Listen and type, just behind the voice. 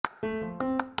Hi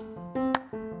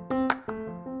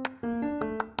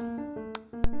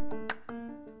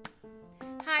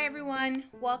everyone,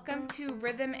 welcome to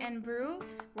Rhythm and Brew.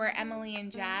 We're Emily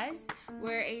and Jazz.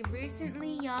 We're a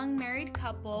recently young married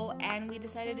couple, and we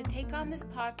decided to take on this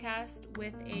podcast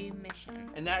with a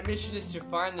mission. And that mission is to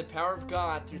find the power of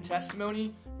God through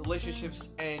testimony, relationships,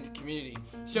 and community.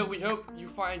 So we hope you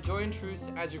find joy and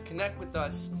truth as you connect with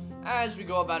us as we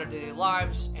go about our daily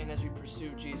lives and as we pursue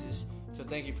Jesus. So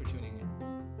thank you for tuning in.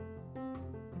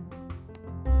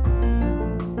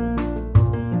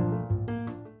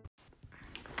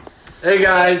 Hey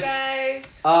guys. Hey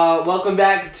guys. Welcome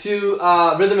back to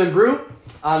Rhythm and Brew.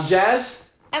 I'm Jazz.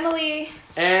 Emily.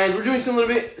 And we're doing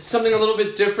something a little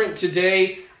bit different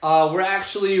today. We're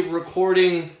actually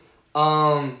recording,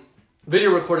 video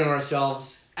recording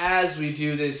ourselves as we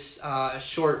do this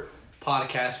short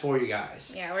podcast for you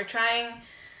guys. Yeah, we're trying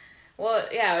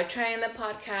the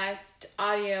podcast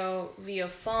audio via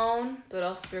phone, but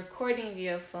also recording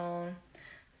via phone.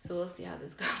 So we'll see how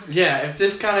this goes. Yeah, if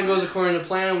this kind of goes according to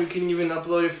plan, we can even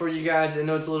upload it for you guys. I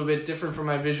know it's a little bit different for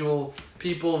my visual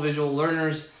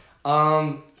learners.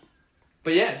 But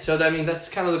yeah, so that's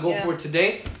kind of the goal for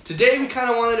today. Today we kind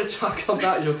of wanted to talk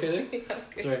about, you okay there? Yeah,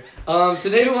 okay. Sorry.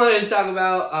 Today we wanted to talk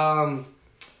about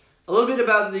a little bit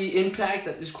about the impact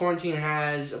that this quarantine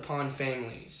has upon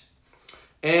families.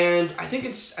 And I think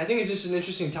it's just an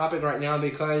interesting topic right now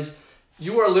because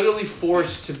you are literally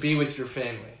forced to be with your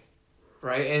family.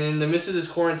 Right? And in the midst of this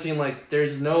quarantine,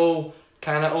 there's no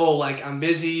kind of, I'm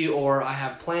busy or I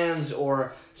have plans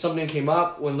or something came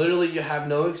up, when literally you have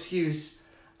no excuse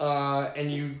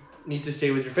and you need to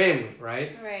stay with your family,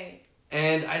 right? Right.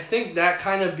 And I think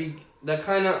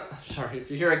sorry, if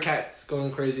you hear a cat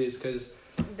going crazy, it's because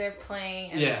they're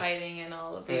playing and fighting and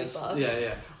all of the above.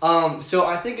 Yeah. So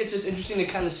I think it's just interesting to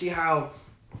kind of see how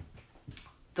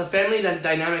the family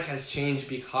dynamic has changed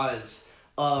because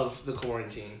of the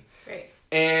quarantine. Right.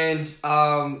 And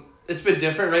it's been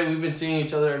different, right? We've been seeing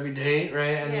each other every day,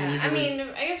 right? And yeah. usually...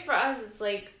 I guess for us it's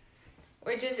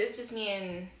it's just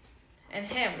me and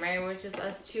him, right? We're just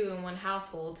us two in one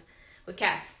household with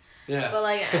cats. Yeah. But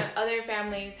other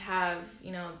families have,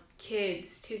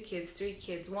 kids, 2 kids, 3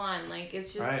 kids, 1.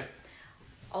 It's just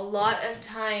a lot of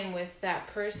time with that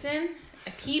person,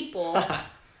 people,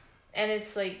 and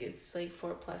it's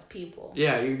 4+ people.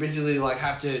 Yeah, you basically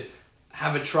have to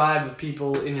have a tribe of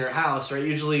people in your house, right?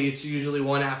 It's usually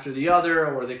one after the other,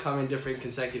 or they come in different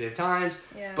consecutive times.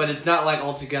 Yeah. But it's not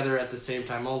all together at the same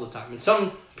time all the time. And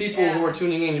some people who are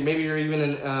tuning in, maybe you're even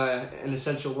an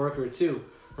essential worker too,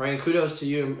 right? And kudos to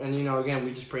you. And again,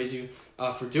 we just praise you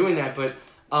for doing that. But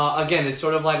again, it's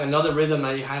sort of like another rhythm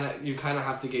that you kind of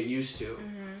have to get used to,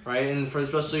 right? And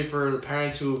especially for the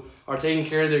parents who are taking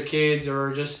care of their kids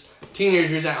or just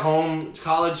teenagers at home,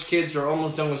 college kids are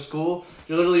almost done with school.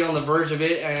 You're literally on the verge of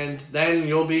it, and then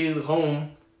you'll be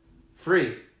home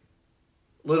free.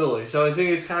 Literally. So I think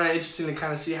it's kind of interesting to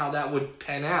kind of see how that would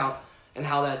pan out and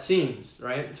how that seems,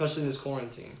 right? Especially in this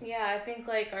quarantine. Yeah, I think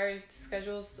our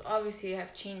schedules obviously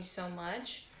have changed so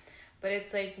much. But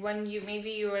it's when you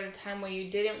were at a time where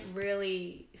you didn't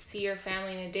really see your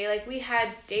family in a day. We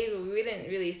had days where we didn't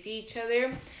really see each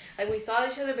other. We saw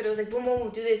each other, but it was boom, boom,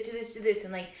 do this,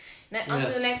 and on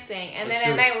to the next thing. And then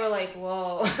at night we're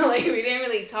whoa. We didn't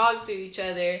really talk to each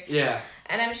other. Yeah.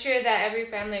 And I'm sure that every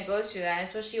family goes through that,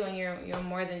 especially when you're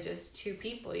more than just 2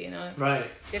 people,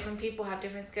 Right. Different people have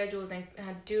different schedules and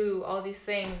do all these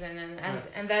things. And then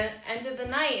end of the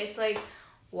night, it's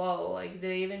whoa,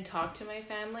 did I even talk to my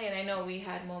family? And I know we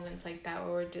had moments like that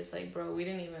where we're just bro, we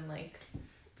didn't even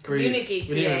communicate today.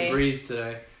 We didn't even breathe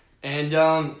today. And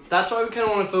that's why we kind of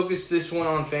want to focus this one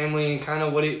on family and kind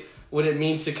of what it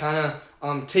means to kind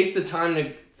of take the time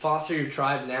to foster your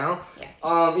tribe now.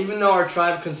 Yeah. Even though our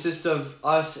tribe consists of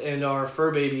us and our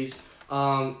fur babies,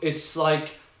 it's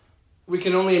we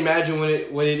can only imagine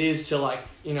what it is to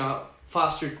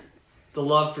foster the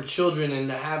love for children and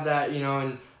to have that,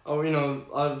 and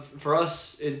for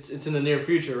us it's in the near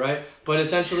future, right? But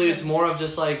essentially it's more of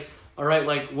just all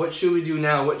right, what should we do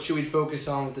now? What should we focus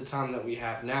on with the time that we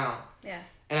have now? Yeah.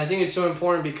 And I think it's so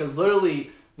important because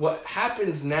literally what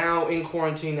happens now in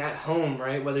quarantine at home,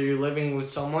 right? Whether you're living with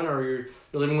someone or you're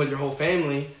living with your whole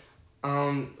family,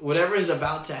 whatever is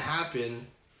about to happen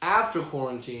after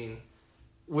quarantine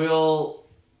will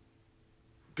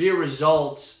be a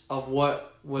result of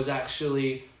what was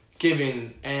actually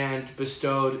given and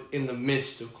bestowed in the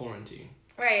midst of quarantine.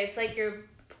 Right. It's you're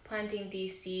planting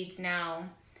these seeds now.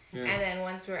 Yeah. And then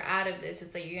once we're out of this,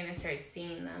 it's you're going to start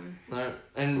seeing them. Right.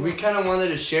 And we kind of wanted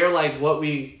to share what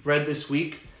we read this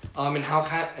week and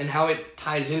how it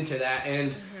ties into that.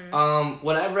 And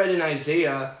what I've read in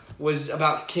Isaiah was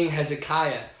about King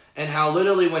Hezekiah, and how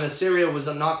literally when Assyria was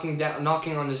knocking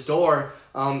on his door,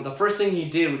 the first thing he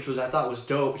did, which I thought was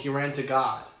dope, he ran to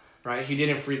God, right? He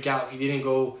didn't freak out. He didn't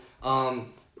go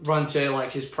run to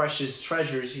like his precious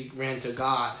treasures. He ran to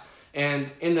God.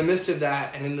 And in the midst of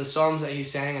that, and in the psalms that he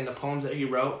sang and the poems that he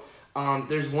wrote,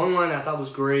 there's one line I thought was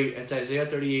great. It's Isaiah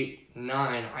 38:9,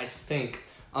 I think,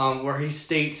 where he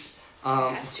states,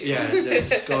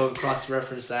 just go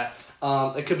cross-reference that.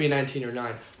 It could be 19 or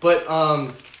 9.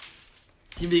 But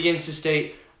he begins to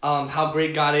state how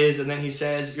great God is, and then he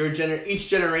says, each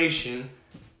generation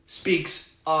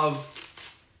speaks of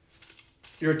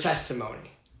your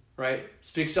testimony, right?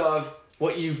 Speaks of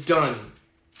what you've done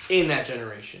in that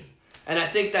generation. And I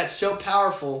think that's so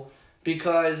powerful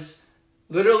because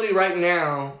literally right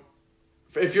now,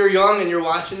 if you're young and you're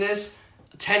watching this,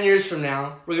 10 years from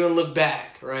now, we're going to look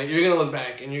back, right? You're going to look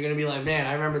back and you're going to be like, man,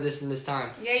 I remember this and this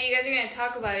time. Yeah, you guys are going to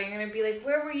talk about it. You're going to be like,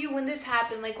 where were you when this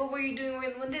happened? Like, what were you doing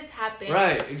when this happened?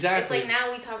 Right, exactly. It's like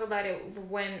now we talk about it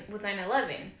with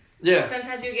 9/11. Yeah.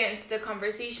 Sometimes you get into the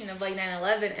conversation of like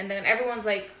 9/11 and then everyone's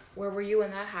like, where were you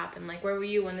when that happened? Like, where were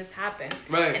you when this happened?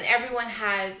 Right. And everyone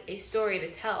has a story to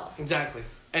tell. Exactly.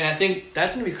 And I think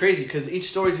that's going to be crazy because each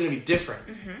story is going to be different,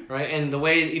 right? And the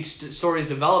way each story is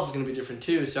developed is going to be different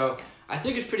too. So I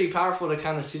think it's pretty powerful to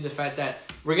kind of see the fact that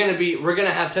we're going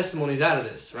to have testimonies out of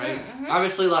this, right?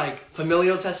 Obviously, like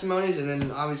familial testimonies and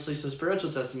then obviously some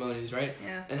spiritual testimonies, right?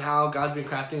 Yeah. And how God's been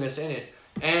crafting us in it.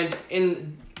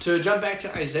 And to jump back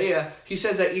to Isaiah, he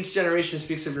says that each generation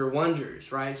speaks of your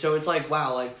wonders, right? So it's like,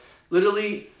 wow, like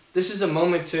literally this is a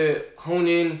moment to hone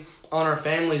in on our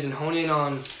families and hone in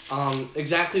on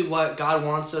exactly what God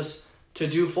wants us to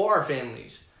do for our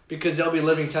families, because they'll be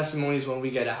living testimonies when we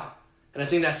get out. And I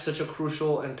think that's such a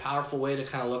crucial and powerful way to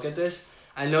kind of look at this.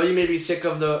 I know you may be sick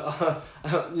of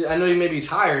I know you may be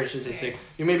tired, I should say sick.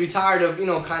 You may be tired of,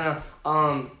 kind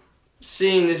of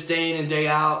seeing this day in and day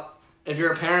out. If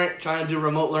you're a parent trying to do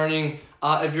remote learning,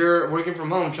 if you're working from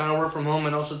home, trying to work from home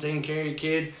and also taking care of your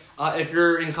kid, if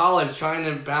you're in college trying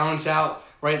to balance out,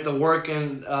 right, the work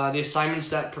and the assignments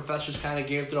that professors kind of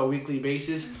give through a weekly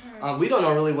basis, we don't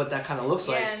know really what that kind of looks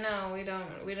like. Yeah, no, we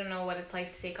don't. We don't know what it's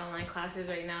like to take online classes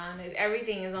right now, and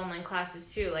everything is online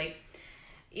classes too. Like,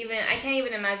 I can't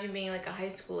even imagine being like a high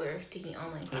schooler taking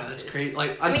online classes. Yeah, that's crazy.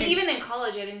 Like, even in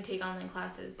college, I didn't take online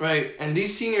classes. Right, and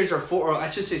these seniors or I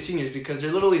should say seniors, because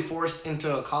they're literally forced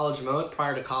into a college mode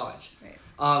prior to college. Right.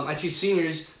 I teach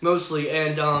seniors mostly,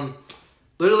 and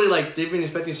literally, like, they've been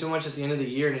expecting so much at the end of the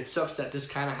year, and it sucks that this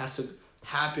kind of has to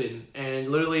happen. And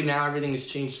literally now everything has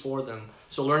changed for them.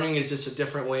 So learning is just a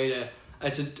different way to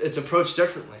it's approached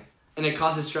differently. And it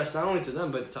causes stress not only to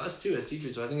them, but to us too as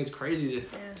teachers. So I think it's crazy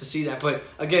to see that. But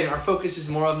again, our focus is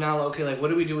more of now, okay, like what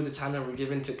do we do with the time that we're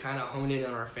given to kind of hone in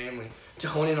on our family, to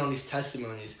hone in on these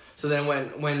testimonies. So then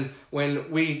when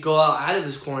we go out of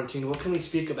this quarantine, what can we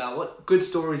speak about? What good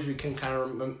stories we can kind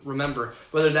of remember?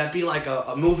 Whether that be like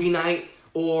a movie night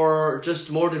or just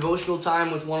more devotional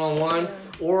time with one-on-one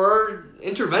or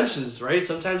interventions, right?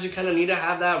 Sometimes you kind of need to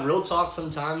have that real talk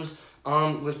sometimes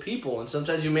with people, and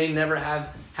sometimes you may never have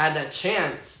had that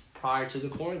chance prior to the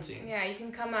quarantine. Yeah, you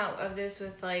can come out of this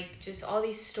with like just all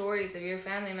these stories of your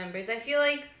family members. I feel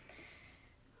like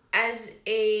as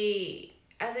a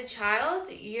child,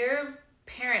 your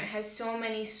parent has so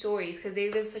many stories because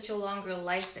they live such a longer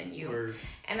life than you. Word.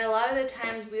 And a lot of the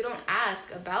times we don't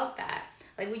ask about that.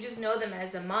 Like, we just know them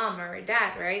as a mom or a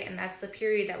dad, right? And that's the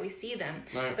period that we see them.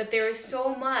 Right. But there is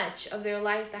so much of their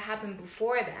life that happened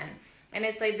before then. And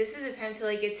it's like, this is a time to,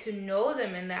 like, get to know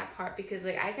them in that part. Because,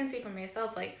 like, I can say for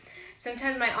myself, like,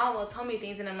 sometimes my aunt will tell me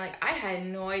things and I'm like, I had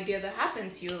no idea that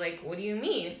happened to you. Like, what do you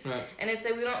mean? Right. And it's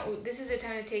like, this is a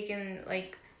time to take in,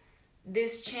 like,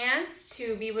 this chance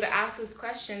to be able to ask those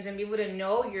questions and be able to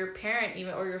know your parent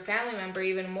even or your family member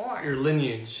even more. Your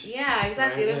lineage. Yeah,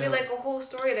 exactly. Right? There'll be like a whole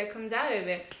story that comes out of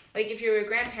it. Like if you're your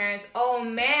grandparents, oh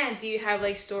man, do you have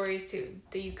like stories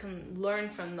that you can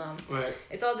learn from them. Right.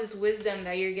 It's all this wisdom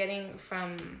that you're getting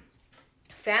from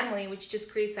family, which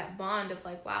just creates that bond of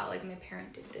like, wow, like my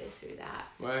parent did this or that.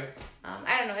 Right.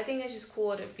 I don't know. I think it's just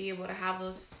cool to be able to have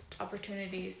those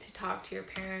opportunities to talk to your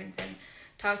parents and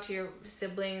talk to your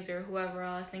siblings or whoever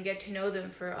else and get to know them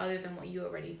for other than what you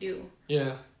already do.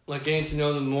 Yeah, like getting to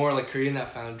know them more, like creating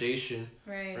that foundation.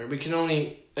 Right. We can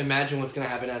only imagine what's going to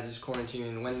happen after this quarantine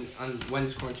and when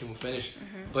this quarantine will finish.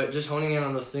 Mm-hmm. But just honing in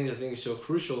on those things I think is so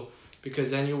crucial,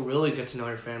 because then you'll really get to know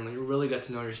your family. You'll really get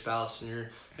to know your spouse and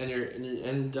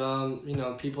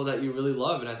people that you really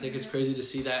love. And I think it's crazy to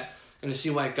see that and to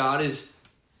see why God is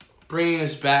bringing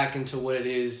us back into what it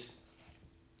is.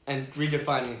 And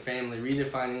redefining family,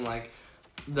 redefining like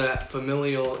that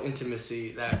familial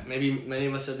intimacy that maybe many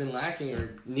of us have been lacking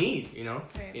or need, you know,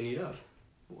 right. in need of.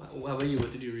 How about you?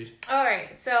 What did you read? All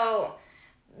right. So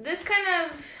this kind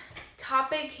of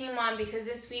topic came on because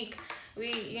this week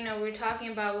we were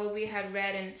talking about what we had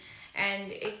read,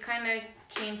 and it kind of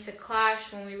came to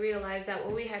clash when we realized that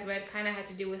what we had read kind of had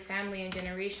to do with family and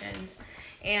generations.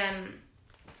 And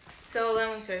so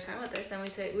then we started talking about this, and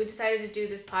we decided to do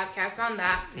this podcast on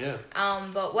that. Yeah.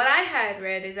 But what I had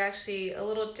read is actually a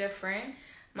little different.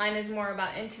 Mine is more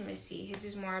about intimacy. His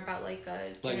is more about like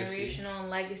a generational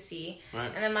legacy.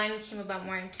 Right. And then mine came about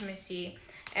more intimacy.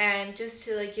 And just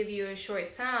to like give you a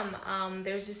short sum,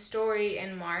 there's a story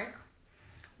in Mark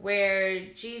where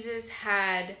Jesus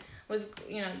was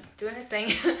doing his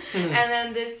thing, and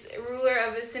then this ruler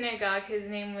of a synagogue, his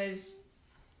name was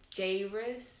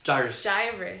Jairus. Jairus.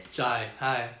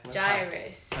 Hi.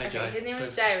 Jairus. Hi, okay, Jai. his name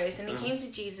was Jairus, and he came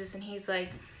to Jesus, and he's like,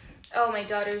 "Oh, my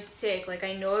daughter's sick. Like,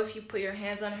 I know if you put your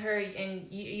hands on her, and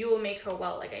you will make her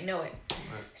well. Like, I know it."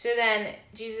 Right. So then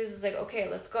Jesus is like, "Okay,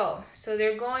 let's go." So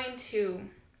they're going to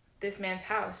this man's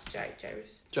house,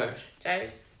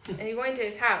 Jairus, and they're going to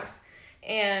his house,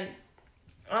 and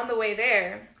on the way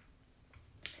there,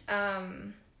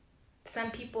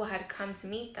 some people had come to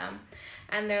meet them,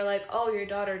 and they're like, "Oh, your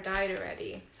daughter died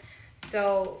already."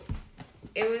 So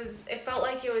it felt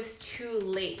like it was too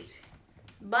late.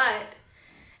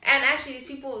 And actually these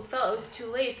people felt it was too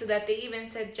late, so that they even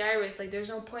said, Jairus, like, there's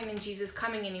no point in Jesus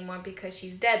coming anymore because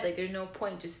she's dead. Like, there's no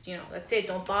point. Just, that's it.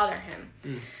 Don't bother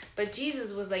him. But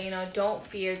Jesus was like, don't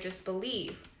fear, just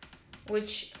believe.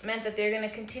 Which meant that they're going to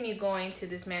continue going to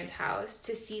this man's house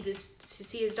to see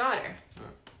his daughter.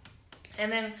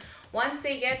 And then once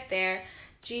they get there,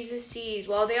 Jesus sees,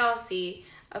 they all see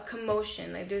a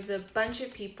commotion. Like, there's a bunch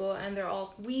of people, and they're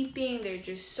all weeping. They're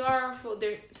just sorrowful.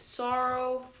 They're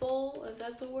sorrowful, if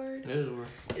that's a word. It is a word.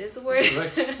 It is a word.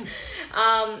 Correct.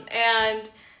 And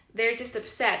they're just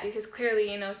upset because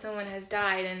clearly, someone has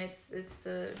died, and it's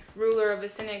the ruler of a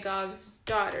synagogue's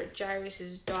daughter,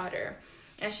 Jairus' daughter.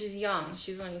 And she's young.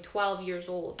 She's only 12 years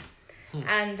old.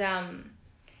 And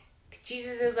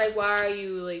Jesus is like, why are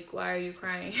you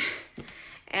crying?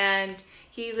 And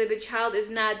he's like, the child is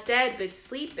not dead, but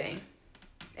sleeping.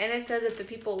 And it says that the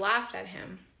people laughed at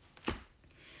him.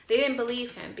 They didn't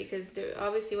believe him because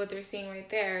obviously what they're seeing right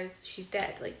there is she's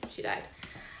dead. Like, she died.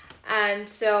 And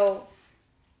so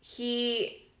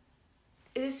he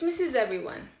dismisses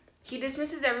everyone. He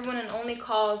dismisses everyone and only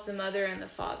calls the mother and the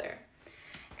father.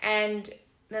 And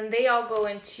then they all go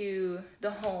into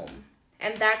the home.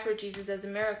 And that's where Jesus does a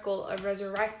miracle of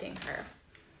resurrecting her.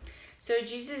 So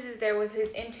Jesus is there with his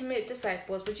intimate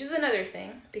disciples, which is another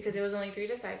thing, because it was only 3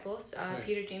 disciples, right.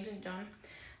 Peter, James, and John.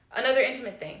 Another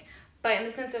intimate thing. But in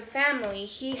the sense of family,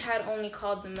 he had only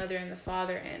called the mother and the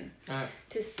father in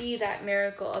to see that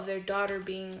miracle of their daughter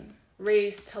being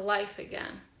raised to life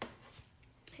again.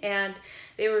 And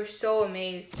they were so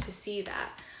amazed to see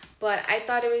that. But I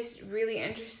thought it was really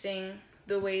interesting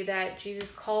the way that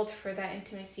Jesus called for that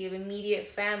intimacy of immediate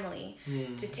family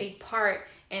to take part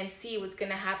and see what's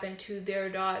going to happen to their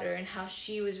daughter and how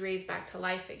she was raised back to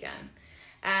life again.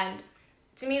 And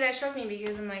to me, that struck me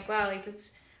because I'm like, wow, like,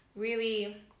 that's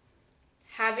really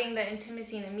having the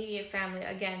intimacy in immediate family,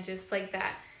 again, just like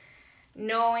that.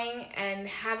 Knowing and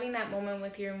having that moment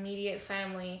with your immediate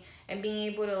family and being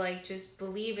able to, like, just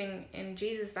believe in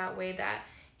Jesus that way, that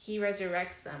he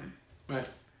resurrects them. Right.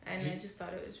 And I just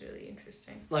thought it was really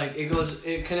interesting. Like,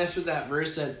 it connects with that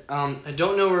verse that, I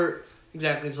don't know where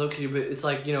exactly it's located, but it's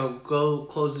like, go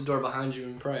close the door behind you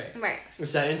and pray. Right.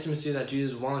 It's that intimacy that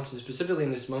Jesus wants, and specifically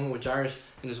in this moment with Jairus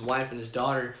and his wife and his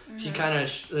daughter, he kind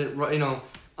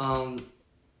of,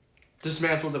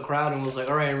 dismantled the crowd and was like,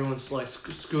 all right, everyone's like,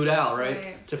 scoot out,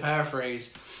 right? To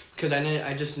paraphrase. Because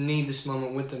I just need this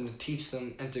moment with them to teach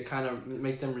them and to kind of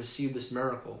make them receive this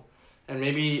miracle. And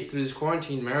maybe through this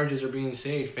quarantine, marriages are being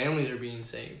saved, families are being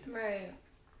saved. Right.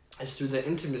 It's through the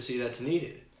intimacy that's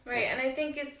needed. Right, and I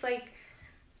think it's like,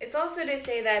 it's also to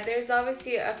say that there's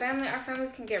obviously our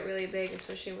families can get really big,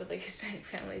 especially with like Hispanic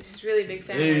families, just really big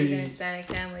families and Hispanic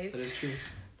families. That is true.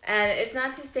 And it's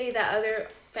not to say that other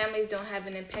families don't have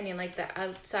an opinion, like the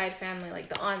outside family, like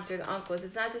the aunts or the uncles.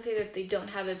 It's not to say that they don't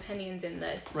have opinions in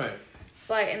this. Right.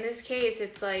 But in this case,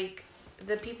 it's like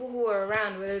the people who were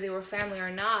around, whether they were family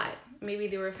or not, maybe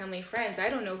they were family friends. I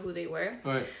don't know who they were.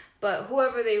 Right. But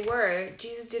whoever they were,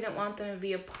 Jesus didn't want them to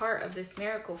be a part of this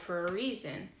miracle for a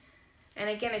reason. And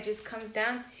again, it just comes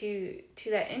down to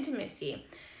that intimacy.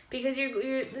 Because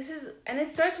and it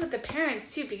starts with the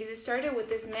parents too, because it started with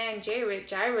this man,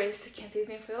 Jairus, I can't say his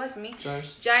name for the life of me.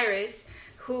 Jairus,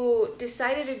 who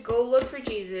decided to go look for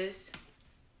Jesus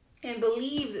and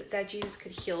believed that Jesus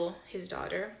could heal his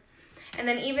daughter. And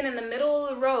then even in the middle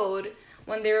of the road,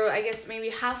 when they were, I guess, maybe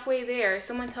halfway there,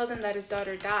 someone tells him that his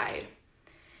daughter died.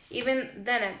 Even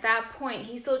then, at that point,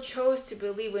 he still chose to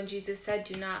believe when Jesus said,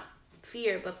 do not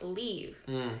fear, but believe.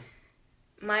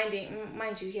 Mind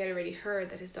you, he had already heard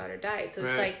that his daughter died. So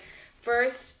it's like,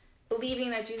 first, believing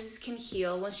that Jesus can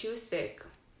heal when she was sick.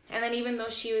 And then even though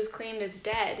she was claimed as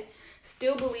dead,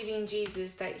 still believing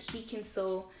Jesus that he can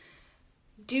still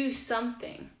do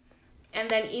something. And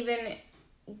then even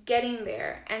getting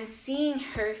there and seeing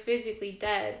her physically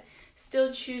dead,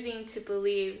 still choosing to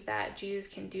believe that Jesus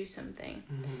can do something.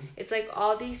 It's like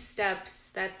all these steps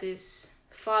that this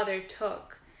father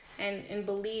took and in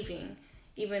believing,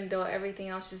 even though everything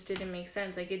else just didn't make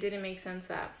sense. Like, it didn't make sense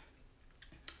that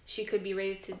she could be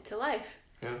raised to life.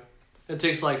 Yeah. It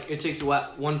takes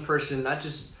one person, not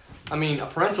just, I mean, a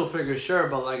parental figure, sure,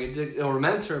 but like or a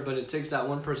mentor, but it takes that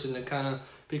one person to kind of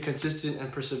be consistent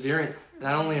and perseverant,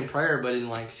 not only in prayer, but in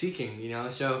like seeking, you know?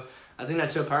 So I think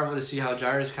that's so powerful to see how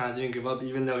Jairus kind of didn't give up,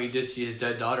 even though he did see his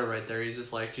dead daughter right there. He's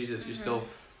just like, Jesus, you're still,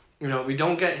 you know, we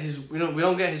don't get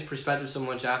his perspective so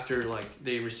much after like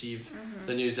they receive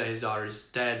the news that his daughter's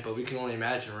dead, but we can only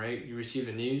imagine, right? You receive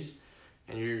the news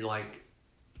and you're like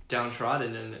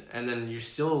downtrodden and then you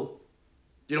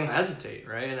don't hesitate,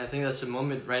 right? And I think that's the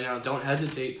moment right now. Don't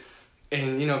hesitate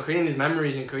in, you know, creating these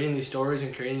memories and creating these stories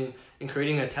and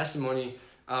creating a testimony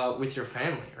with your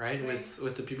family, right?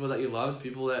 With the people that you love, the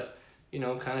people that, you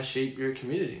know, kind of shape your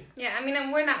community. Yeah, I mean,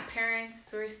 and we're not parents.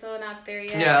 We're still not there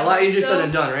yet. Yeah, a lot easier said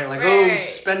than done, right? Like,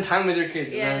 spend time with your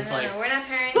kids. Yeah, and then it's we're not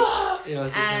parents. You know,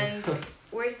 it's and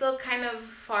we're still kind of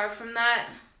far from that.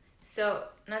 So,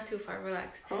 not too far,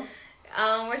 relax.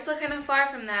 We're still kind of far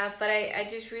from that, but I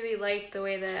just really like the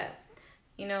way that,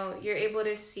 you know, you're able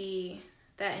to see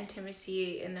that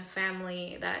intimacy in the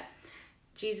family that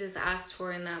Jesus asked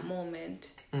for in that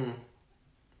moment.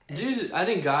 Jesus, I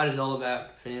think God is all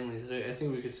about families. I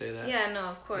think we could say that. Yeah, no,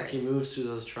 of course. Like he moves through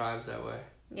those tribes that way.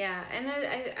 Yeah, and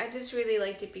I just really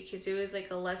liked it because it was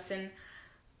like a lesson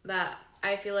that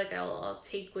I feel like I'll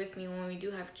take with me when we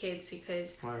do have kids,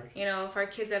 because, you know, if our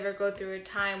kids ever go through a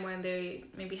time when they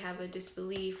maybe have a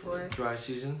disbelief or dry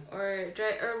season or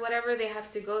whatever they have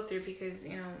to go through, because,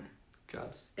 you know,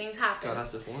 things happen. God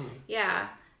has to form them. Yeah.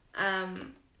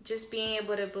 Just being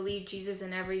able to believe Jesus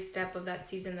in every step of that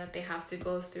season that they have to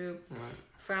go through,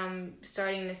 from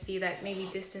starting to see that maybe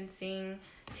distancing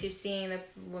to seeing that,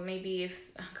 well, maybe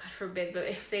if, God forbid, but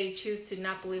if they choose to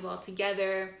not believe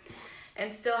altogether,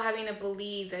 and still having to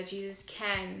believe that Jesus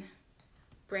can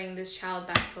bring this child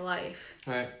back to life.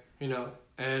 Right. You know,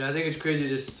 and I think it's crazy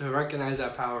just to recognize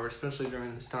that power, especially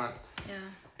during this time. Yeah.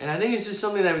 And I think it's just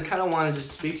something that we kind of want to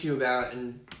just speak to you about,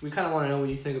 and we kind of want to know what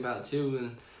you think about too.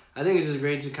 And I think it's just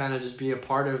great to kind of just be a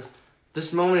part of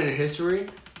this moment in history,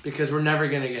 because we're never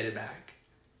going to get it back.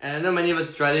 And I know many of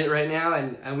us dread it right now,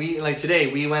 and we, like today,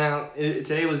 we went out,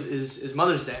 today is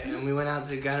Mother's Day, and we went out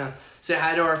to kind of say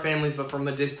hi to our families, but from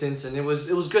a distance, and it was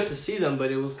good to see them,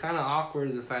 but it was kind of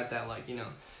awkward, the fact that, like, you know,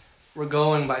 we're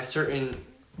going by certain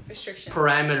restrictions,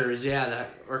 parameters, that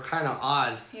are kind of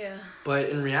odd. Yeah. But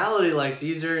in reality, like,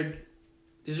 these are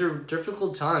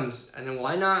difficult times, and then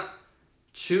why not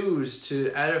choose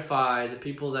to edify the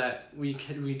people that we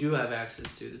do have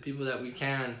access to, the people that we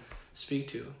can speak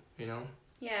to, you know?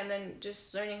 Yeah, and then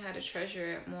just learning how to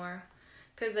treasure it more.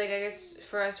 Because, like, I guess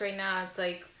for us right now, it's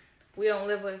like we don't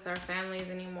live with our families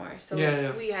anymore. So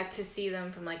we had to see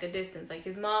them from, like, a distance. Like,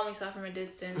 his mom, we saw from a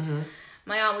distance. Mm-hmm.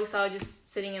 My aunt, we saw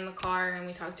just sitting in the car, and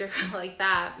we talked to her like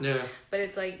that. Yeah. But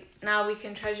it's like, now we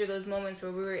can treasure those moments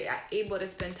where we were able to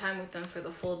spend time with them for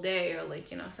the full day, or, like,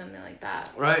 you know, something like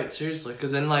that. Right, seriously.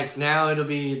 Because then, like, now it'll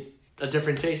be a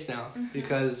different taste now. Mm-hmm.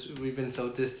 Because we've been so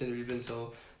distant, we've been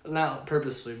so... Not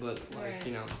purposely, but, like,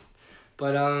 you know.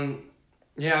 But,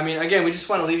 yeah, I mean, again, we just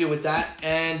want to leave you with that.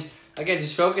 And, again,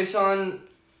 just focus on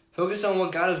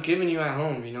what God has given you at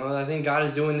home, you know. I think God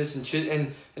is doing this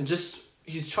and just,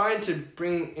 he's trying to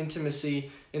bring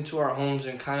intimacy into our homes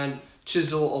and kind of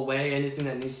chisel away anything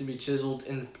that needs to be chiseled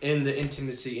in the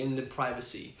intimacy, in the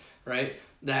privacy, right,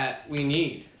 that we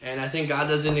need. And I think God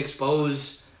doesn't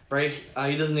expose, right,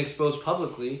 he doesn't expose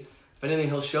publicly. If anything,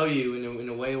 he'll show you in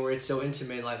a way where it's so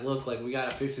intimate, like, look, like, we got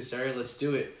to fix this area, let's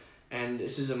do it. And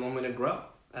this is a moment to grow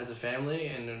as a family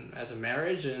and as a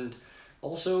marriage, and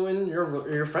also in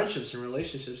your friendships and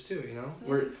relationships too, you know?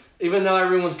 Yeah. Even though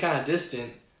everyone's kind of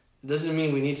distant, it doesn't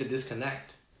mean we need to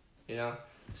disconnect, you know?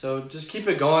 So just keep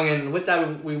it going, and with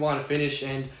that, we want to finish,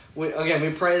 and we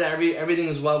pray that everything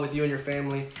is well with you and your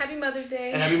family. Happy Mother's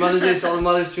Day. And happy Mother's Day to all the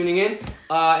mothers tuning in,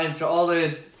 and to all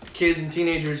the kids and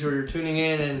teenagers who are tuning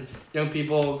in young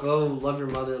people, go love your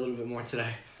mother a little bit more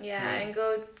today. Yeah, right? And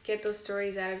go get those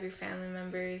stories out of your family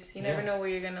members. You never know where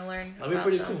you're going to learn. That'd be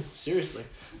pretty cool. Seriously.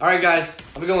 All right, guys.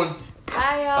 Have a good one.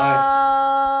 Bye, y'all. Bye.